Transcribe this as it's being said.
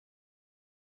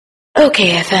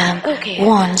okayfm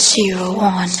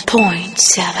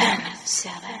 101.7.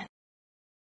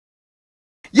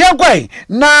 Yagway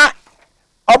na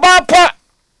Obapa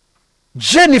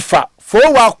Jennifer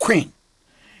Fowa Queen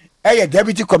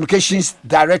Deputy Communications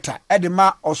Director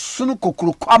Edema Osunu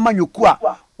Kokuru Kwama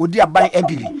Nyokua Odi Aban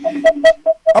Ebili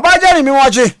Obaja ni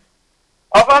miwaje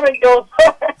Oba me jo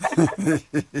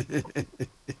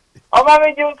Oba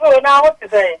me jo so na what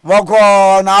say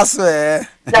Woko na so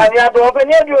na ya do open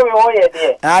you do me wo ye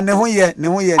de ne ho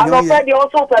ye ano pe de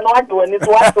also pe no ado ni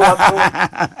so ato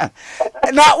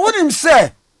na wonim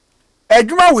say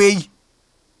adwuma we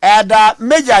ada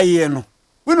meja ye no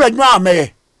wonu adwuma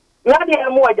ameye na de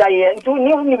mu aja ye ntu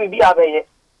ni bibi abeye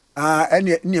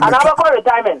ene ni ana ba ko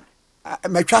retirement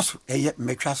metwa so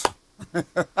metwa so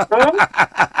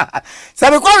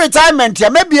sabe ko retirement ya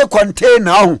maybe a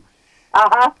container ho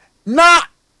aha na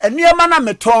eniema na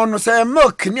meton no say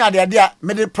milk ni ade a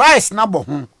me the price na bo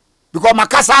ho because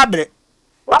makasa abre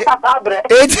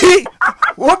eti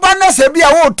wo ba na se bia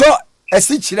wo to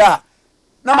asichira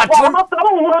na matre no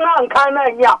na nkan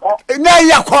na nyako na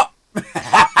yakọ I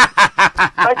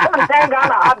can't thank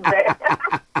Ghana abre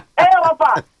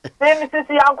opa tem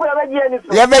sisi anko ya beji ani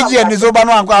so ya beji ani so ba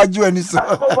no anko aju ani so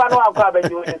ba no anko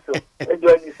abeji ani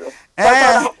so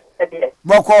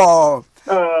boko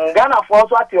Ghana for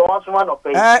so ati o so ma no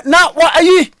pay na wa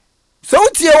ayi so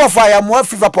utie wo fa Yamoah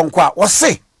FIFA Ponkoh a wo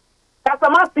se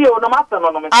customer see o no ma se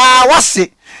no me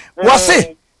wo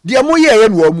se de mo ye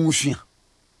no amu sua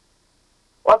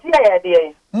wo se ya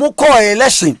de mo call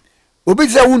election obi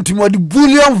say wuntimo de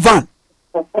bullion van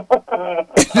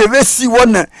le be si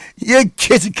wona ye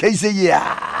case ya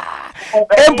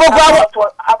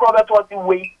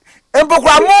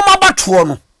empokwa mo ma bato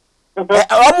no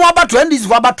mo abato NDC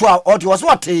for abato a o was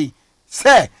what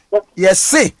say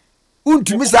yes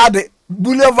wuntimi sa de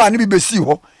bullion van bi be si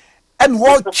ho and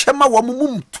wo chema wo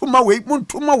mumtuma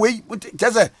we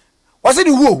say was it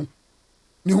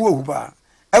ni wo ba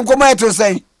enkoma eto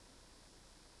say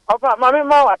opa mama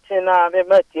ma wate na me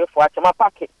matie fo ache ma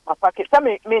packet se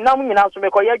me na mu nyina so me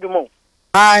ko yadwumo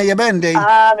ye bende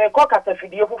me ko kasa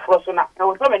fidie fufuro so na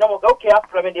so me no mo okay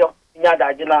afro me de nya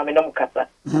daje na me no mo kasa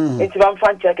enti ba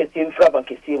mfa ntia kesi mfra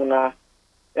bankesi na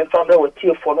mfa mra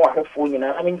watie fo no ahofo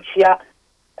nyina na me ntia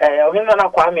ohinna na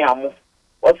kwa me amo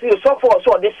o si so for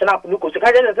so de snap no ko so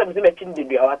ka je se me me tin de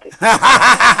dua wate de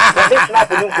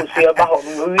snap no ko so ba ho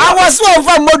I was so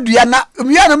for modua na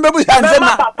mia no bebu hanse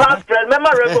na papa friend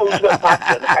remember rego so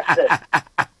papa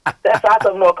that's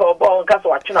out no ko bo nka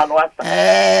so atwena no asa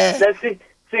let's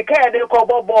see ka de ko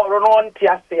bo no nti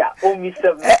ase a o mi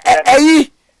sem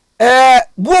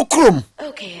bukrum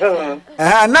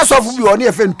na so fu bi oni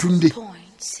efe ntunde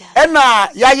na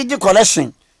ya gigi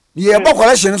collection ye bo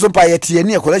collection so pa ye tie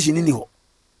ni collection ni ho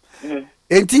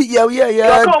enti ya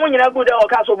ko mo nyina good o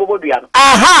ka so bobo dua no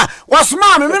aha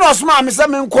wasma me no wasma me se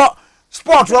me nko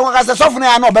sport wo ka se so fu na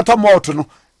ya na obeto malt no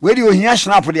we di ohia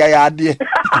snap de ya ade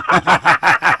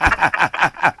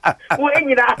we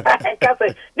nyina ka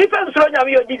se difference ro nya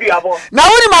me o didua bo na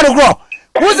woni ma do gro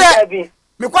wo ze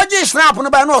me kwaje snap no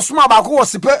ba na osma ba ko wo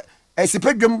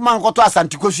sipe dwem man koto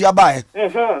asantikosu ba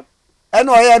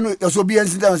eno ye no so bi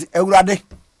incident ewurade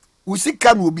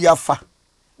usika no obi afa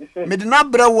me de na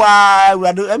brewa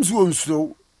ewurade emsi wonso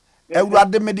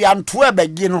ewurade me de anto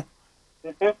ebege no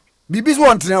bibi so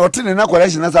ontene na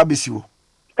collection na sa besiwo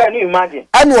can you imagine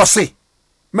eno wo se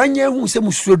manye hu se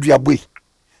musuo duaboi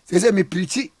se me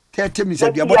preach 30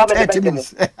 minutes duabo 30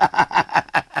 minutes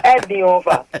edi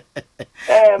over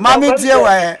mami tie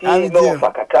wa ami tie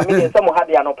kaka me se mo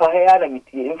hade anopa he ya na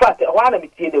mitie in fact wa na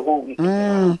mitie the whole week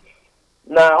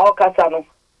na okasa no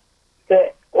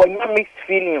se onya mixed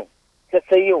feeling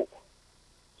say you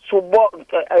so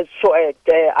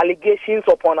allegations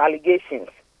upon allegations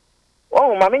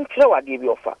oh mama nkyere wade bi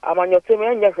ofa amanyote me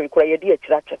anya hwe kura ye de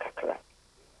akira kakra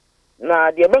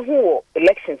na de mehu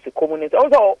elections community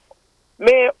also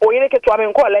me oyine keto ame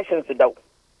nko elections daw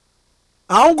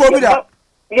ahun go bi da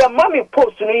ya mami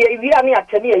post no ye wi ani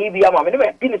atene ye bi ama me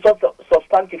be ni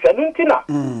substantive anu ntina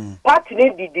party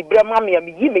ni di bra mami ya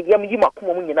me yi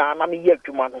makomo mu nyina na me yi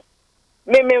adwuma no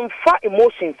me mfa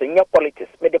emotions in your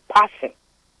politics me the passion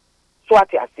so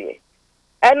what I say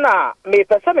and me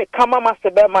person me kama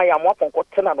masebe ma Yamoah Ponkoh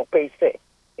tena no pay say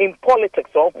in politics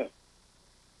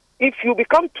if you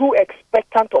become too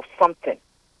expectant of something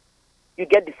you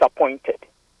get disappointed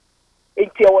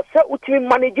enti o say utimi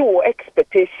manage your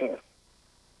expectations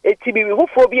enti bi who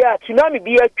phobia tsunami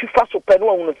bi atwa so pe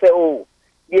no unu say oh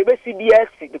ye be si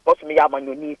BS because me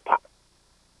yamanyo pa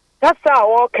that's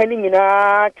how can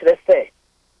nyina kire say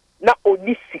na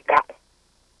onisika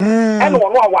and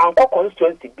one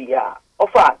constituency bia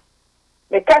offer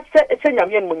me ka se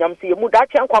nyame en munyam se mu da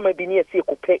kyan kwama bi ne ese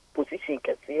kope position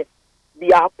kese bi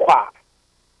akwa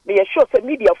me ye sure se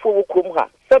media fo wo krom ha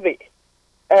sebe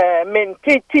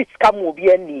mentitis kam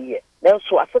obi ani ye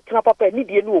nanso asetena papa ni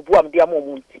die ne obu am de am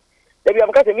omunti da bi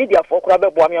am ka se media fo kora be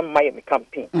bo am ma ye me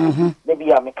campaign da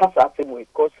bi am ka sa se mo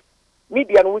because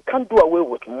media no we can do away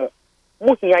with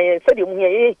mu hia ye se de mu hia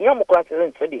ye hia mo kora se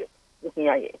de mu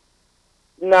hia ye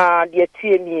na de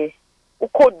tie nie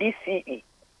uko DCE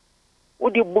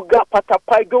udi buga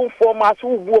patapa jon formas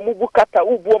ubu mu bukata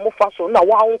ubu mu faso na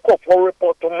wa unko for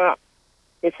report ma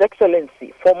His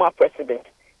Excellency former president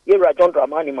Yera John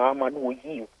Dramani Mahama no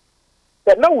yi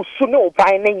that na usu no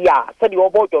buy ne ya said you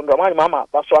about John Dramani Mahama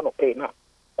baso no pay na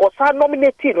cause I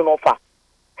nominated no fa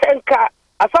henka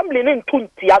assembly ne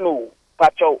ntuntia no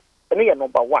pacho ene ye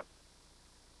number 1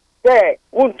 there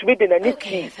won't be the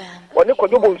niti woni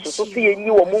kojobo nsusu si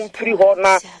enyi wo mu mfiri ho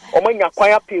na omanya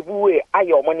kwan apebu e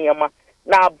aye omoniema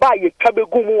na ba ye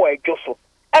twabegu mu wa edwoso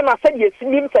e na said ye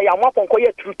sinim say Yamoah Ponkoh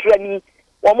ye trutrani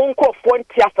wo mo nkofo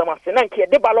ntia samase na nke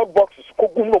de ballot boxes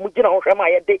kogu mu gina ho hwema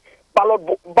ye de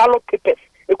ballot papers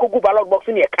e kogu ballot box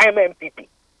ni e kan MPP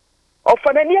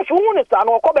ofana ni afi hu ne sa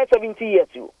na okobe 70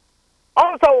 years yo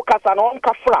onsa wo kasa na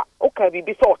onka fra o ka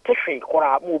bibi so otehwe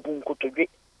kora mu obu nkotodwe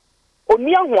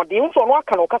oni ahode nso no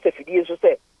aka na okasa fidie so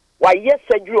se wa yes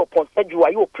surgery upon surgery wa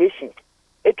operation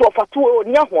eto ofatu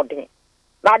oni ahode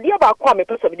na ade ba kwa me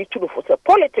pesa bi di tudo for se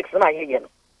politics na ye no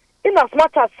in as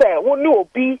much as say woni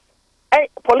obi a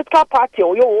political party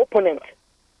or your opponent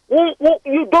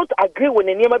you don't agree with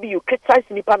any maybe you criticize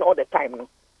nipan all the time no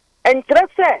and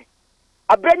just say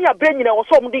abranya na wo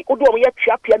so mudi odu o ye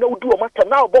twapia na odu o matam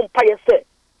na obom pa ye say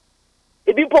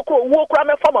ebi poko wo kura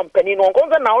me fama mpani no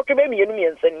nkonza na wo twebe mienu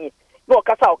miensani na o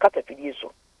kasa fidie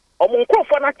so omo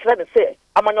nkofo na kire ne say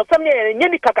amanyosam ne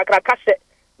nyeni kakakra kase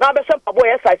na abese pabo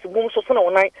ye size bum so so na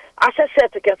wonan ahye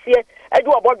shirt kese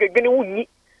edu obodwedwene wunyi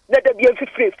na da bia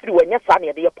fifiri wanya sa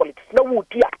na de politics na wo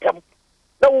di atam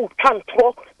na wo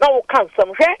kantro na wo kansam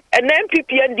hwe en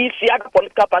MPP NDC ada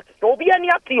political party no obi ani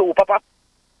ati o papa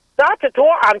that is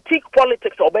all antique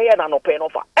politics obey na no pay no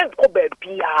fa en ko ba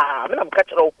bia me na mka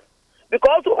kire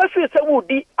because we feel say wo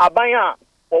di aban a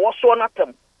wo so na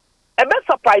tam e be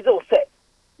surprise o say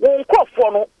wo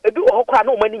nkofo no ebi wo hokra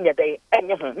na o mani nyede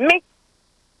enye ho me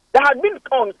there had been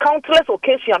on countless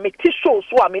occasions make shows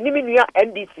so am ni menua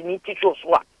NDC ni shows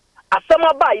so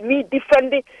asama by me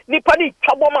defending nipa ni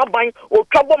twabom aban o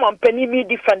twabom ampani me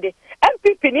defending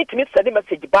MPP need to me send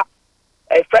message ba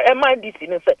MNDC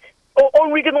ni say o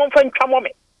reading on fan twamo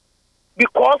me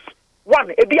because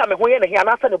one ebi am ho ye na hia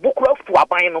na say ne bokura fu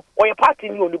aban no o ye party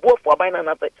ni oni bo fu aban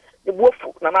na say ne bo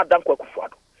fu na na dan kwakufu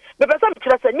ado me pesa me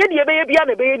kire say nye de ebe ye bia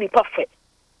na ebe ye nipa fe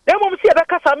na mom si ebe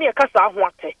kasa me kasa ho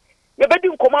ate ye bedi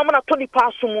nkoma na to nipa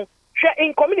asumu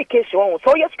in communication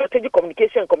so your strategic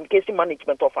communication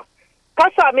management offer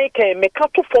kasa make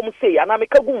to form say ana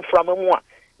make gum from mu a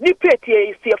ni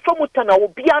petie se famuta na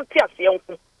obi ante ase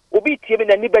enku obi tie me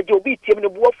na ni baje obi tie me na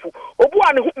buafu obu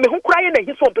a me hu kra ye na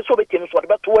hiso mpeso betie me so de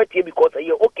beto atie because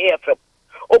ye okayfm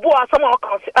obu asama o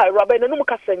kan se rabai na num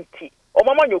kasenti o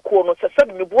mama nyokuo no se se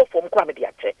me buafu m kra me de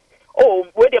ache oh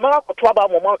we de mama koto aba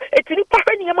mama etini pa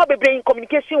ni ma bebre in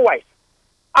communication wise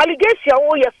allegation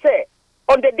o ye say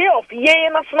on the day of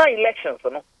national elections,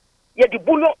 no, the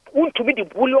bullion won't to be the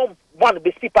bullion one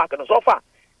be see park and so far.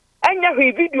 And your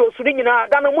videos ringing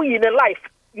out in a life,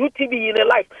 UTV in a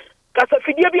life. Because if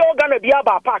you be all gonna be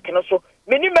about parking, so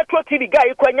many Metro TV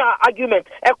guy, argument,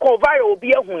 a call viral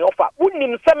be a offer. Wouldn't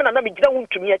even seminar to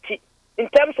me in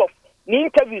terms of the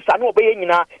interviews and obeying.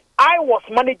 I was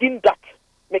managing that.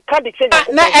 Mechanic saying,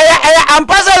 I'm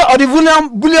puzzled or the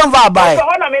bullion var by.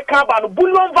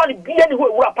 Bullion value billion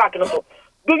who were parking.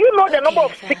 Do you know the number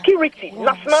of security,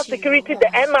 national security, the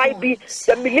NIB,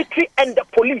 the military, and the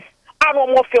police? I no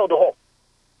more failed the whole.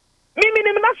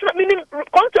 Meaning,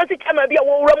 constituency can be a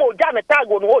war ramo, Janet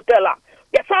Tago, no hotel.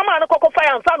 Yes, I'm a cocoa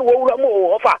fire and son will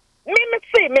ramo offer.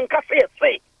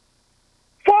 Say.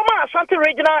 Former Ashanti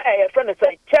regional friend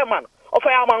say, chairman of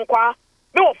Yamankwa,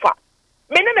 no offer.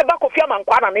 Meaning the back of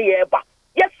Yamankwa and the Yeba.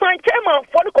 Yes, I'm chairman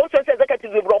for the constituency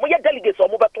executive room, your delegates or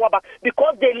Mubatuaba,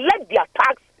 because they led their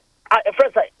tax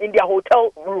in their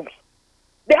hotel rooms.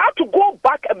 They had to go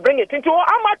back and bring it into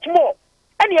how much more?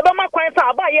 And you Bama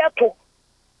Quanta buy here to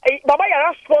Baba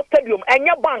Yara Sports Stadium and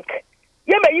your bank.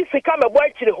 You may use to come a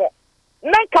boy to the home.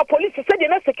 Nanka police said you're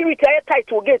not security tight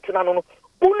to get to Nano.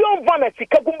 Bullion van at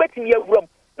Sikagumbet in your room.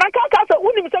 Nanka Casa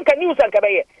wouldn't even news and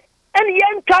Kabaye. And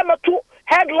yen time to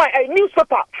headline a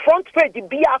newspaper front page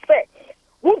BFA.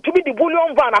 want to be the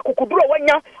bullion van akukuduro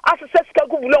wanya access ka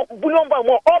bullion van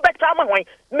mo all better ama hwan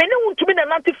me ne want to be na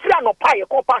nanti free no pie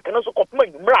ko park no so kopma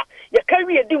nwumra ye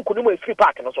carry e din kunu mo free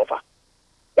park no so fa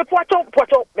me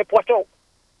poato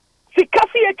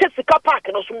sikasi e che sika park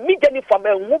no so mi jeni for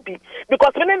me hu bi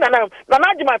because me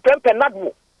na di my friend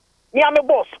penadmo ni am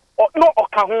boss no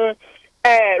oka ho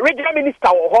regional minister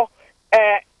wo ho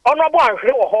honorable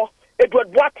ahwe wo ho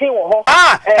Edward Boatin wo ho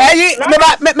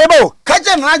mebo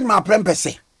kaje na my friend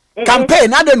pese campaign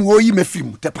na den wo yi me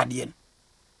film tepade no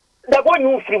da go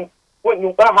nyu film wo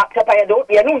nyu ha tepade do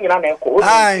ye no nyina na eko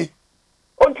ai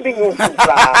ontri nyu film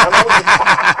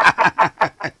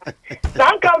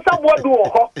na kansa bodu wo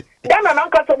ho dana na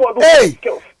kansa bodu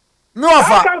skills no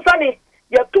afa kansa ni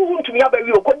ya tu ntumi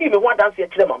abawi okodi me ho dance ya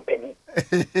kire mampani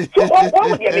so what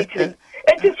would you mean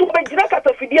enti so be jira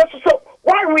kata fidie so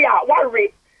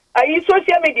worry ayi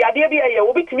social media dey be aye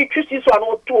obi timi twisi so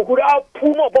an to hura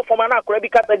pu no obofo ma na akora bi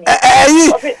kata di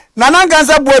na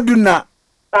kansa bodu na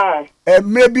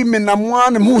maybe me na mo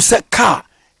an mu se car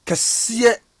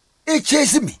kese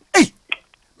chase me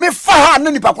me fa ha na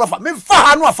nipa kora fa me fa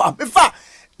ha no afa me fa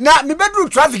na me bedroom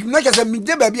traffic me na kese me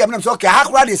de ba bi am na so okay ha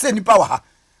kora dey say nipa wa ha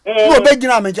wo be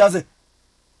gina me chase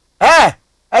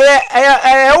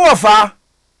wo fa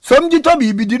som di to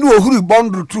bi di no ohuru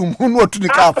bondru trum hu no otu ni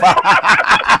ka fa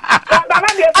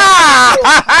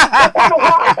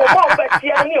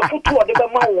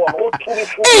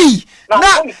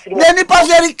na ni pa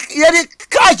yeri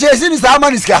ka chese ni sa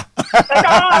maniska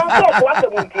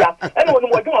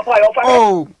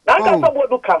na ka so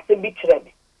bodu ka se bi kire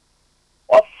me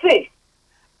o se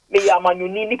me ya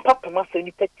manyuni ni papa ma se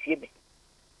ni patie me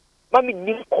mami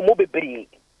ni komo bebre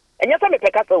enya sa me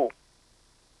pekasa o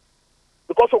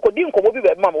because okodi nkomo bi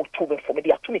be ma mo tu me for me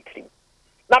dia tu me trim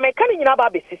na me kan nyina ba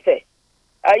be si se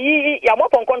ayi Yamoah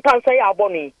Ponkoh tansa ya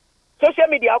aboni social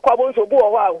media akwa bo nso bu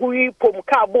ho a hui pom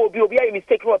ka bo obi ayi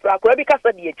mistake no pra akora bi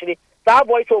kasa di ekire sa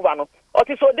voice over no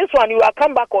oti so this one you are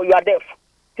come back or you are deaf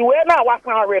ti we na wa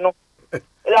kan re no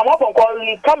Yamoah Ponkoh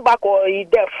you come back or you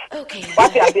deaf okay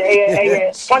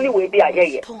what funny way be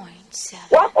aye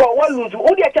what call what lose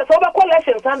odi e chese over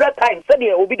collections 100 times say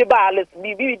dey obi dey buy list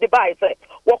be dey buy say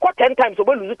we call 10 times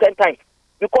obi lose 10 times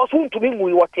because who to me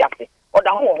mu what yase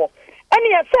oda ho any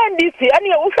NDC any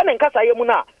wo hwe ne nkasa ye mu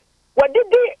na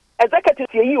wadidi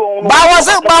executive ye yi won ba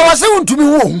wase untumi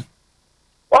wo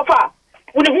ofa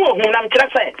woni hu na mkira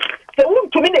se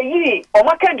untumi na yi o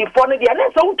maka ndi fo no de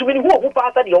na se untumi ni hu pa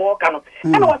asa de wo ka no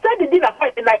and wase didi na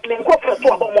fight like ne nko fe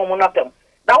so abo mo na tem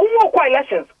na wo kwa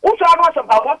elections wo so anu asem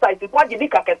pa site kwa gidi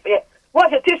ka kese wo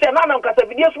se ti se na na nkasa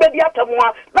video so be di atamu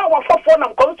na wa fofo na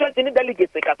constituency ni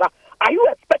delegates kasa are you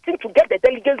expecting to get the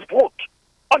delegates vote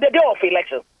on the day of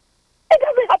elections? It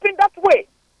doesn't happen that way.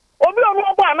 Obi onu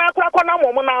obo anakura kwa na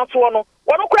mo na aso no.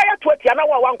 Wono kura ya 20 na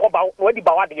wa wanko ba no di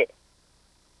ba wade.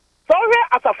 So we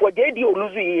asafo JD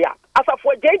oluzu yi ya.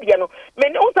 Asafo JD no.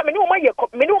 Meni unsa meni o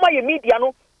ma ye media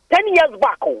no 10 years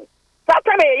back o. That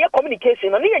time ye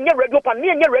communication no ye radio pan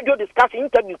ye radio discussion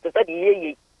interviews to say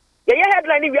ye. Ye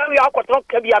headline wi wi akotro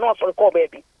ka bia no so call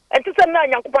baby. Enti se na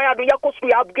nyankopan ado yakosu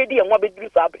ya upgrade ye nwa bedru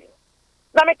sabre.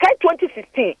 Na me kai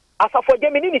 2016 asafo JD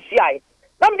meni ni CI.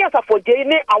 Nam dia sa for je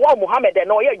ne Awa Muhammad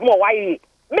na oye adwuma waye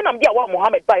me nam dia Awa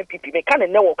Muhammad ba MPP me kan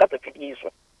ne wo kasa fidi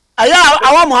so aya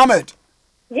Awa Muhammad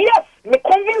yes me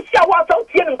convince Awa sa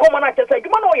tie ne nkoma na chese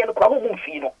adwuma na oye no kwa ho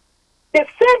mfi no the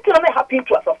same thing na happen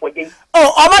to Asafo Je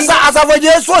masa Asafo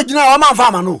Je so gina o man fa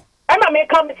ma no na me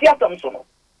kan me siatam so no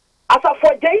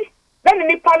Asafo Je na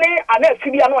ni pa ne ana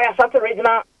afidi ana oya Asante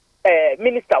regional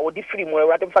minister odi free mo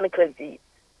Radem Fane Crazy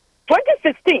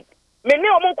 2016 mene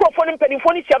o mon ko foni mpeni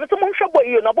foni sia beso mon hwebo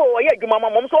yi na bo o ye adwuma ma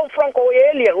mom so franco o ye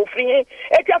elie o fri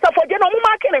eti Asafo Je no mo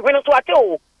ma ke ne hwene so ate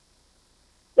o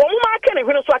wo mo ma ke ne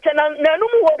hwene so ate na no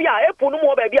mu ho bi a epu no mu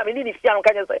ho ba bi a me ni sia no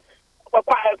ka je se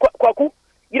kwaku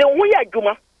yire wo ye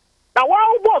adwuma na wa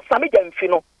wo bo same jamfi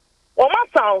no o ma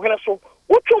san hwene so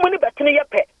wo twu mo ni betene ye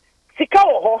pe sika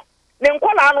wo ho ne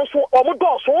nkola no so o mo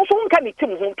do so so nka ni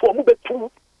tim ho to o mo betu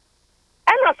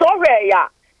ena so hwe ya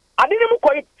adini mu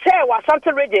koyi che wa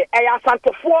Asante Reggae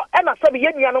Asantefo na sabe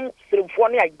yenuanom siremfo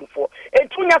ne agifo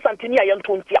entunya Asanteni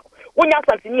ayentu ntia wonya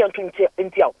Asanteni ayentu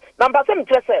ntia number 7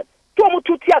 kire to mu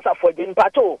tuti Asafo Je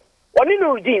mpato oni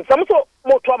no rudin samso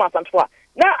mo to ma Asantefo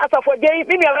na Asafo Je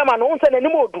mi nua ma no unse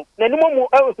nanim odu nanim mu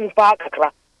ehunfa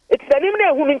kakra eti nanim na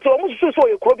ehunu nti o mu susu so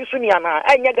yekro bi suni ana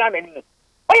anya Ghana ni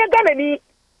oya Ghana ni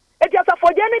eti Asafo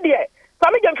Je ne de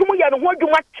sami jamfi mu ya no ho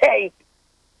adwuma chei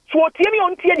so otie mi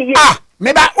on tie ne ye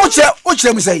me ba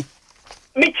uche me say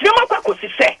me chirema kwa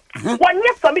kosise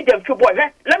wanye sami jamfi boy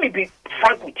let me be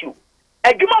frank with you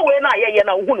adwuma we na ye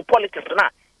na uhunu politics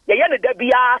na ye ye ne da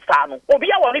bia sa no obi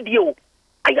a won de o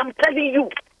I am telling you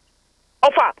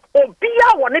ofa obi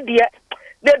a won de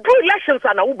the do elections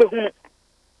na wo behunu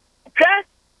hwe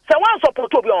se wan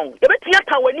support obi on ye betia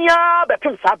tawani a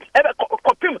bepem sab e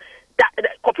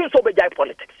kopim so be jai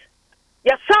politics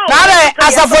yes nare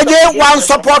asafoje wan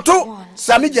support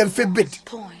Sami Jemfe bid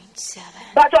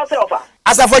but yourself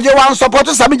asafoje wan support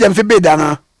Sami Jemfe bid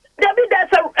ana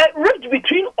there's a rift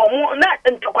between omo na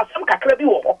ntokwasam kakra bi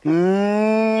wo ho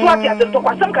so ati ati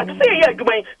ntokwasam kakra say ye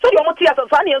adwuman so the omo ti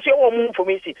asasa na enso ye wo mu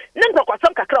information na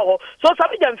ntokwasam kakra ho so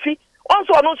Sami Jemfe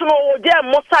onso ono so no je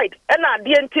mo side na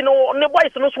ade enti no ne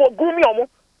boys no so gumi omo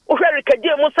o hwere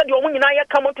kaje mo side omo nyina ye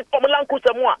ka mo ti omo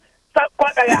lankusamu a sa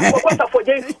kwata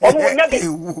foje omo nya bi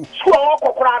school o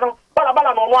kokora no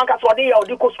bala no anka so de ya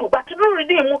odi ko school but no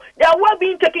redeem they are well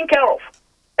being taken care of.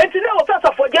 And today was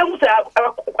first for James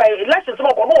elections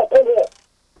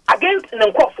against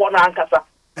Nkofo na Ankasa.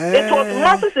 It was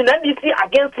masses in NDC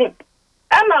against him.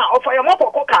 And now of Yamoah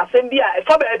Ponkoh Assembly, if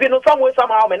I be no some way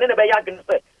somehow, and then the Bayan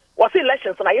say, was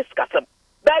elections and I discuss them.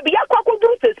 Baby, I could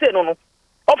do say no.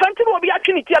 Offensive will be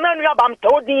actually Tiana Bam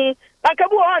Todi,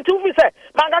 Nakabu until we say,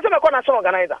 Mangasa National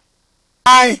Organizer.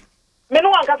 Aye.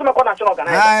 Meno Ankasa National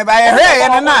Organizer. Aye, by a way,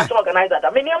 and national organizer.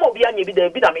 The minimum will be any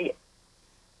bidame.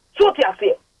 So I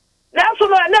say. Now, so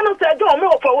I never said, don't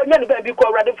know for when you baby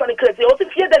call ready for the crazy or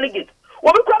if you delegate.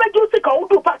 What we call a juicy call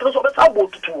to partners of the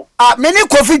South too. Many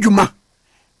coffee Juma.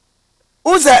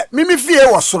 Who's that? Mimi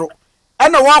fear was so.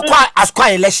 And I want quite as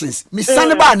quiet elections. Miss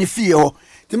Sanabani fear.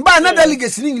 Timba na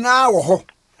delegates in now.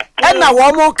 And now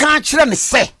one more can't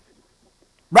say.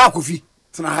 Bakofi.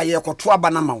 Tana higher Cotua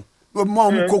Banamo. No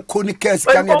more Conicas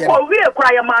can be a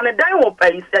cry a man and die will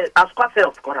pay as quite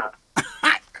self.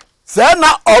 Sir,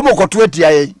 now almost 20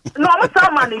 years. No,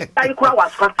 some money. I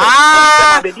was had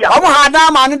that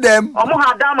money them. Almost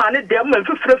had that money them and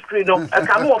 50 no. I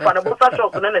come off on a bossa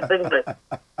shop and anything.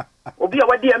 Obi a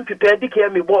wadi MPP declare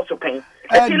me boss of pain.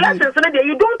 Elections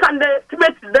you don't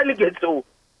underestimate the delegates so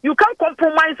you can't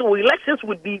compromise with elections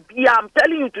with the I'm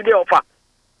telling you today offer.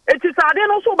 It is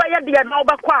also by the now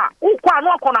bakwa. Who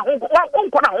no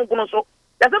corner so.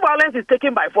 The violence is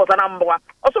taken by force and I'm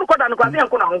also called an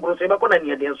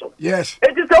yes.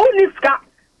 It is the only scar.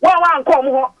 One come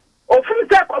or free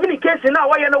communication now.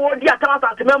 Why you know the account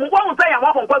at me? One say I'm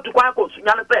off to Quacos. You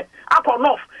say, up or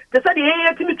north. They said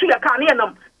the to me to your canyon.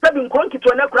 Seven cronky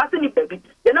to an grassy baby.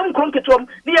 The name cronky to him.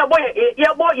 Dear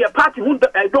boy, your party who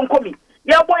don't come in.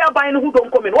 Your boy are buying who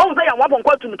don't come in. One say I'm off on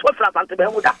to 12 flats and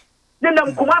Behuda. Then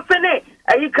them come up and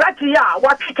you crack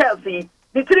what Kelsey.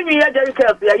 The 3 year Jerry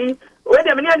Kelsey. When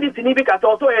the NDC because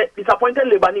also a disappointed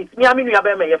Lebanese. Me, I mean, you have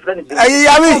a friend.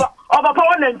 Yummy. Over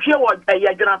power and cheer what a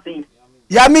Yajanasi.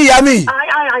 Yummy. Yummy.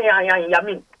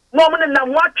 No man,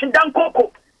 I'm watching Dan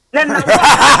Coco. Then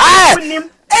I'm him.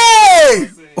 Hey!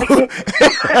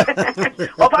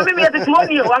 Or family at the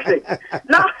 20 year was it?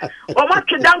 Now, or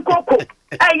watching Dan Coco.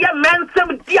 A young man,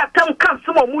 some dear come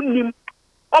some moon him.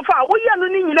 Of our way,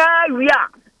 we are.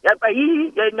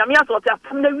 Yamia sort of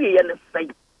from the way and say.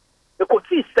 The could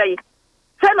say.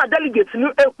 Send a delegate and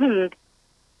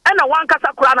a one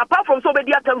Casacran apart from so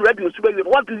many other reviews.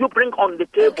 What do you bring on the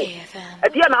table?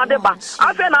 At the end of the bank,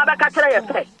 I feel another catcher.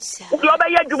 You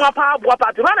obey Juma Power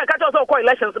Party. Run a catch also call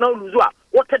elections no Luzua.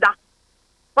 What to that?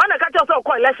 Run a catch also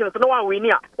call elections no one we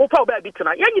near. Who probably be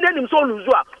tonight. Yen name so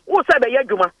Luzua. Who said a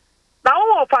Juma?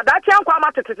 Now, for that young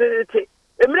Quamata,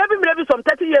 maybe some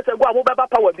 30 years ago, I will be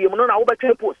power be on our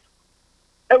train post.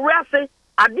 A rare say.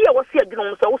 Adia was here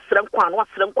doing so slim quan was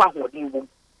slim quan who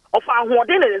of our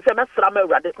wardin and semester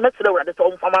rabbit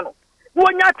home for mano.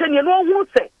 One yard 10 year no who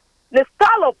say the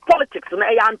style of politics and a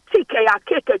antique a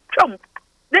cake a chum.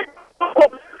 Then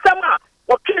summer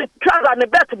or kill trouser and a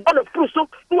bet on a fruit so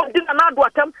who did another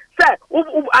attempt say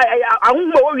I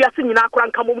won't know we are singing our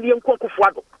crank come on the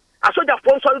Uncofuado. I saw the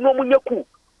phone so no mun yaku.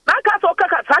 Nakaso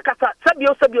Kaka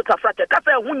Sabio Frate,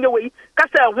 Casa Winaway,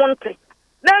 Casa one thing.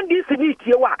 Then this is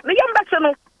here. The young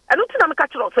bachelor, and not to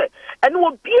catch us, and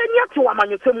will be near to a man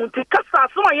you say, Munticasa,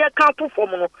 so I can't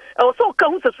perform, and also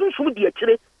comes a soon with the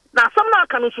actually. Now, some now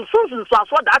can also soon so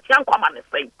what that young common is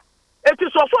saying. It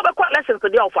is also the quite lessons to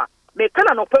the offer. They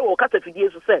cannot pay or cut a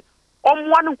years to say, on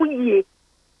one year.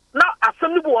 Now,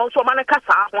 assembly also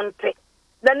Manacasa, one take.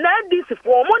 The NDC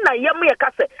for one, I am a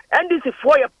cassette, NDC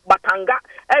for a batanga,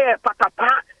 a patapa.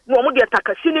 No more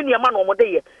Takashini Yaman or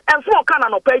day, and so can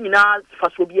an opinion as for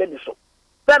so be any so.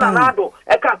 Then another,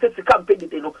 I can't take the company,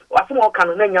 or some more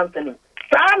canon and Anthony.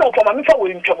 Sano for my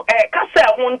William, a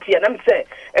cassa won't hear them say,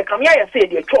 a camia say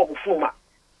the trouble fuma.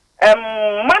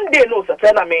 Monday knows that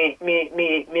I may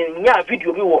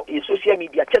video view in social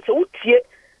media, just a wood here,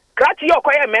 Krati yo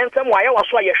koye mensem wa ye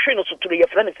waso ye hwe no soturu ye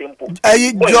frɛ ne sempo.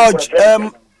 George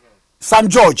Sam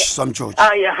George.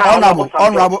 Yeah,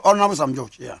 Honorable Sam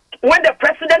George, yeah. When the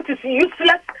president is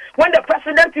useless, when you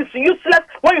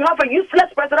have a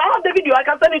useless president, I have the video, I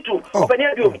can send it to and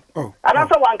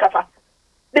that's one kasa.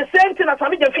 The same thing as I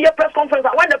made a press conference,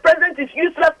 when the president is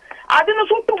useless, I didn't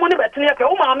so too many better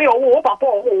mommy or papa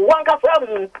one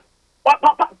kasa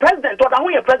president or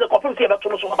the president confirms here about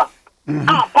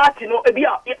our party no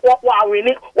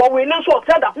what we know so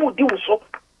tell that who do so.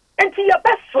 And to your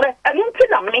best friend, and you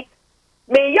me.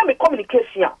 May you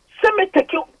communication. Send me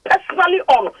take you personally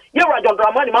on. You're a John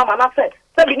Dramani, Mama, and I said,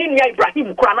 send me in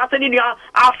Ibrahim, Kran, send in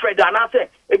Alfred, and I said,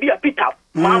 maybe a Peter,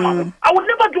 Mama. I would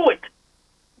never do it.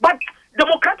 But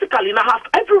democratically, I have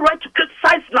every right to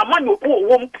criticize Namano poor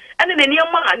woman, and in any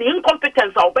man,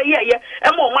 incompetence, I'll be here,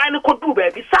 and more minor could do,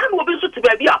 baby. Son will be suited,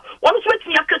 baby. One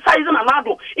switching criticizing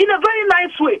another in a very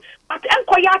nice way, but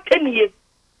enquire 10 years.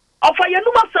 Offer your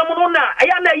number, someone, I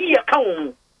am a year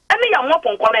count. And the Yamoah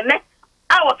Ponkoh,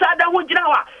 I was sad that would you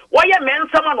know why a man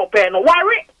someone open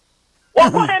worry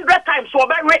 100 times so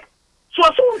very so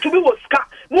soon to be was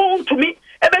known to me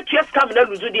ever just come in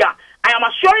Luzudia. I am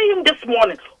assuring him this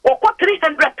morning or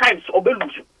 300 times or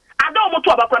Beluzu. I don't want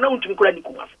to about pronoun to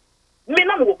Kuranikumas.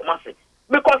 Minam Wokumasi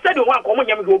because said you want common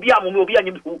yam will be a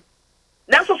new.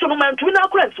 Now so man to now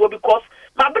friends will because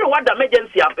my brother what the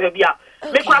emergency up here.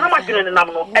 Make one of my children and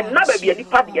never be any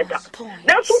party yet.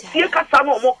 Now, so see a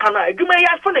casano more cana. You may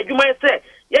ask for it, you may say,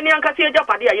 Yanka see a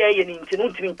Japadia in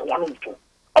Tinutin Quantum.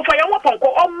 Of Yamoah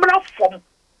Ponkoh, Omra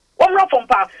from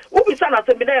Pa, who be son of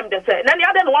the name they say, and the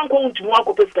other one going to one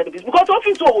studies because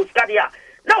office was Scadia.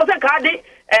 Now, the Cardi,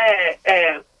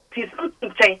 tis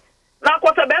now,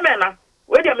 what's a bemana,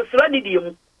 where they are Mr.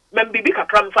 Maybe big a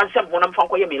cram function when I'm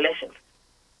from elections.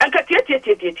 And Katia,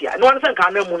 no one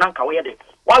can know Munanka where they.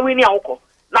 Why we need alcohol?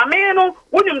 Now, me no,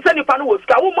 wouldn't send you panels,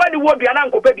 who money would be an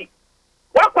uncle baby.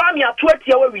 What crime you are 20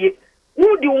 years away?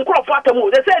 Who do you crop water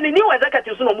more? They say any new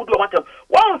executives no mudu matter.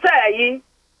 One say,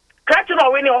 catching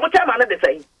or winning all the time, another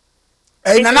say.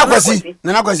 Eh, Nanakwasi.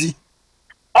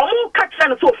 Omu catch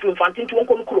and so film fantin to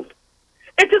one group.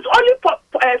 It is only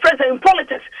friends in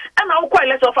politics, and I'll quite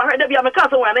less of a head of your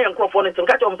cousin when I am crofonic and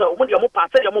catch on when you move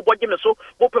past your mobile so,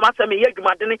 open my semi, you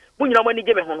madden, when you know when you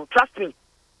give me home. Trust me.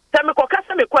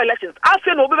 Customer elections. I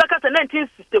feel no back at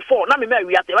 1964. Now me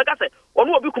marry at the like I said, or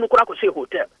no be Kunukuraku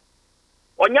hotel.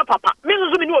 On your papa,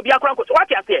 Mrs. Zumi be a crack. What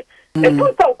you say? A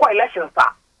two elections, sir.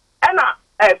 And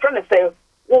a friend say,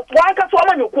 why can't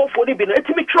someone you call for the bin? It's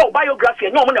me troll biography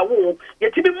and no one a woo.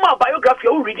 Yet to be more biography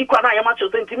or ridiculous. I am much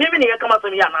as in maybe you come as a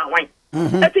young wine.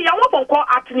 At the Yamoah Ponkoh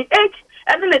at the age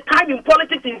and then the time in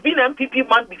politics is been MPP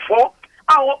month before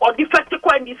or defective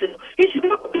NDC. He should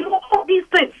know all these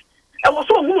things. And was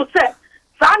so who said,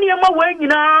 Sanyama when you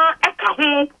know,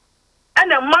 Eka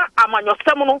and a ma amanyo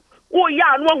seminal, oh,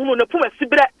 ya, no one who no puma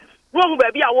sibre, no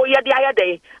baby, oh, ya, the other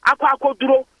day, Aquaco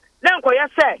duro, then Koya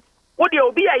say, what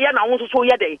you be a yana wants to so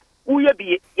ya day, who you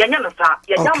be, Yana,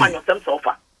 Yaman yourself so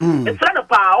far. Instead of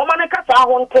power, Manacasa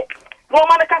won't take, no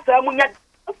Manacasa, Munya.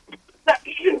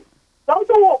 Don't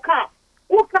walk out.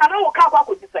 Who can walk out,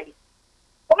 what you say?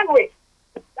 One way.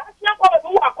 That's not what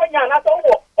you are going to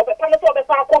walk of a planet of the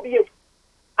South.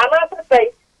 And I say,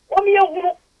 only a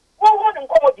woman, one and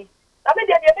comedy. I mean,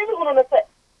 they're going to say,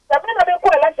 the men of the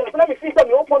election, let me see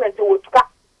some opponents who would cut.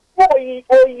 Oh, ye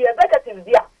executives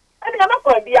there. I mean, I'm not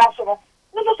going to be asked. No,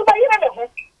 so by you, I'm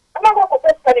not going to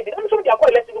press candidate. I'm sure they are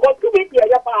quite less because you be here,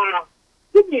 you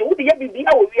would be able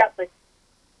to react.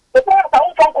 The parents are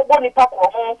on Franco Bonnie Papa,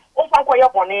 on Franco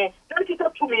Yapone,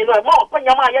 22 million more, when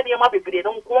your mother, your mother, they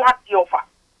don't go at the offer.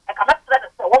 I cannot let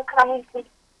us one coming food.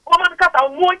 Woman cut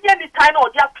out more any time or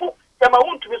just two. Them I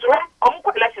want to be right. I'm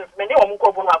elections, many of them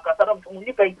come from our custom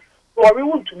to pay. So I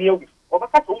want to meal or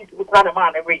cut to run a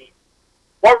man every day.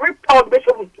 Or rip out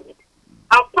bishop to me.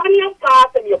 Our pioneer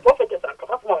path and your prophetess are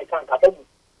come from my time.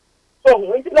 So,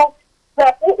 you know,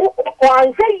 that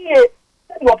I say,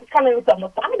 you are becoming with them.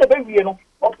 I'm in the very, you know,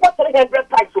 of what 300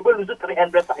 times, so we'll lose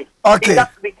 300 times. Okay. You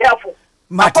have to be careful.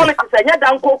 My politics, I had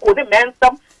done cocoa, the man,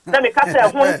 some, let me cut their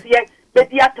horns here. And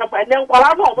then while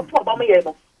I'm on the top of my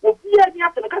able, will be any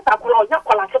after the Casacolo,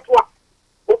 Yakola,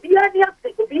 will be any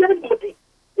after the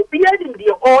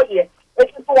all year.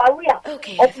 Which is why we are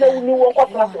of no new one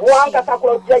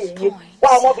Casacolo playing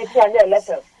while more between their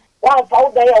letters. While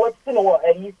found there was similar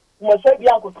and he must be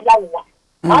Uncle Tiawa.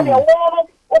 And the one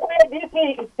okay,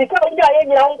 the coming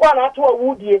young one to a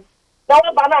woody. Now,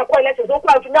 banana quite letters, no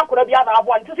crowd to Yakola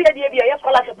one to see the idea,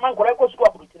 scholarship man, correct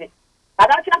school today. And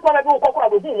that's not going to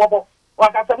go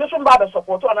like a submission by the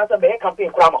support to another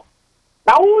campaign grammar.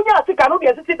 Now, we are sick, I know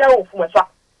the city there for myself.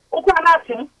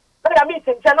 Ukanasim, I am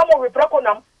meeting Janamo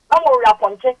Reproconum, Amo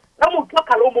Raponche, Namu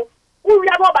Kalomo, who we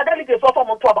are not by delegates of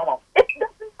Montobama. It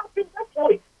doesn't happen that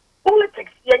way.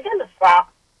 Politics, you again, sir.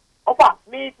 Opa,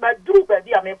 me, my do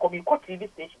baby, I may come in TV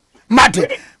station.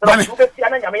 Mate,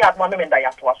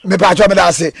 me pa cho me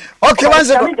da se. Okay, one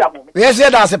second. Yes,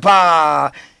 da se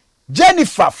pa.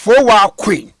 Jennifer Fowa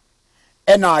Queen.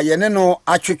 Ena ye ne no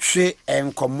atwetwe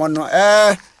enkomo no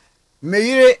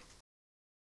meyire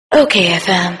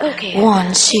okayfm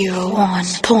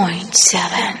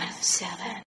 101.7